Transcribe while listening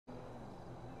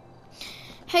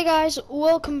Hey guys,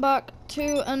 welcome back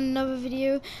to another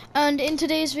video, and in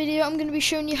today's video I'm going to be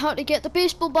showing you how to get the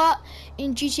baseball bat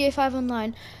in GTA 5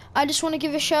 Online. I just want to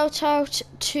give a shout out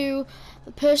to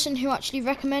the person who actually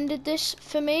recommended this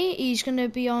for me. He's going to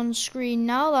be on screen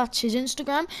now, that's his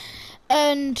Instagram,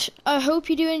 and I hope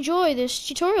you do enjoy this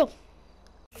tutorial.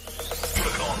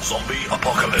 Click on Zombie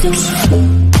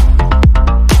Apocalypse.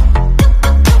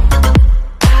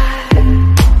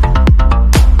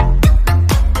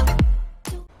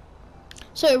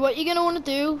 So what you're going to want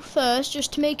to do first,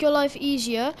 just to make your life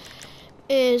easier,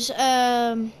 is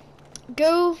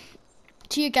go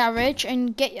to your garage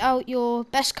and get out your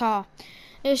best car.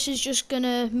 This is just going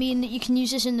to mean that you can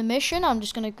use this in the mission. I'm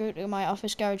just going to go to my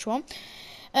office garage one.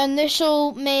 And this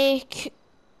will make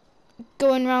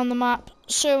going around the map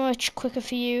so much quicker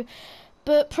for you.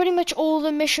 But pretty much all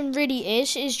the mission really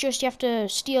is just you have to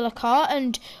steal a car.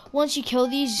 And once you kill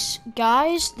these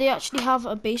guys, they actually have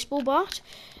a baseball bat.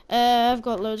 I've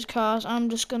got loads of cars. I'm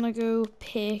just gonna go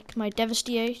pick my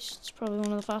Devastate. It's probably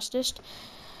one of the fastest.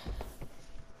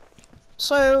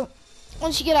 So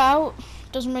once you get out,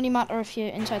 doesn't really matter if you're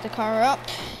inside the car or out.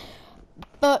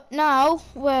 But now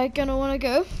we're gonna wanna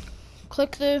go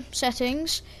click the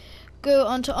settings, go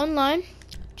onto online,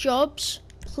 jobs,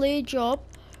 play job,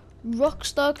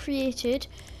 Rockstar created,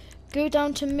 go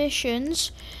down to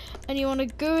missions, and you wanna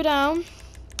go down.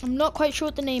 I'm not quite sure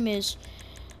what the name is,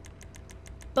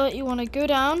 but you want to go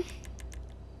down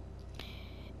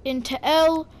into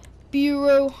L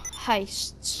Bureau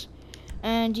Heists,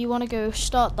 and you want to go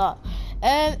start that.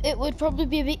 It would probably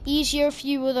be a bit easier if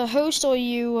you were the host or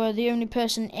you were the only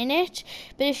person in it,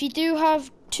 but if you do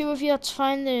have two of you, that's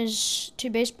fine. There's 2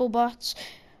 baseball bats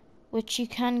which you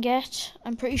can get,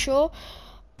 I'm pretty sure,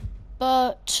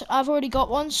 but I've already got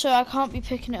one, so I can't be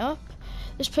picking it up.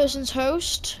 This person's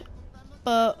host,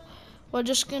 but we're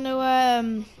just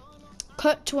gonna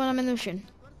cut to when I'm in the mission.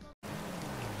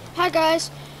 Hi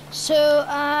guys, so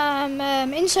I'm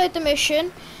inside the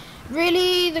mission.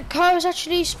 Really, the car is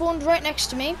actually spawned right next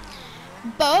to me,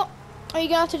 but all you're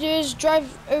gonna have to do is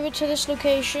drive over to this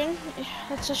location.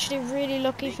 That's actually really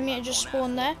lucky for me to just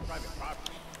spawn there.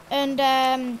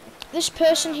 And this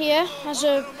person here has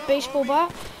a baseball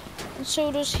bat, and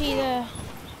so does he there.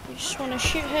 You just want to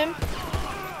shoot him.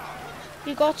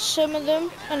 You got some of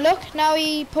them, and look, now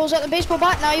he pulls out the baseball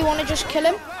bat. Now you want to just kill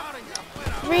him.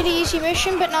 Really easy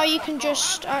mission, but now you can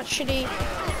just actually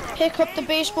pick up the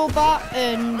baseball bat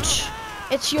and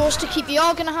it's yours to keep. You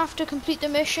are going to have to complete the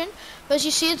mission, but as you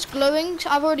see, it's glowing.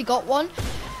 I've already got one.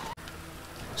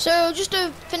 So just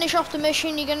to finish off the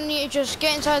mission, you're going to need to just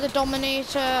get inside the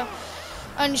Dominator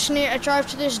and just need to drive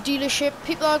to this dealership.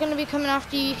 People are going to be coming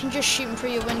after you. You can just shoot them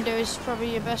through your window, is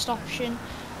probably your best option.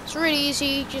 It's really easy,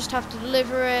 you just have to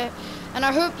deliver it, and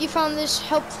I hope you found this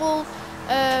helpful.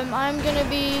 I'm going to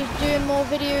be doing more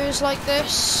videos like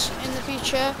this in the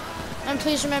future, and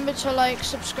please remember to like,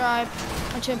 subscribe,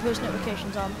 and turn post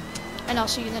notifications on, and I'll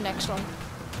see you in the next one.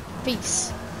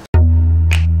 Peace.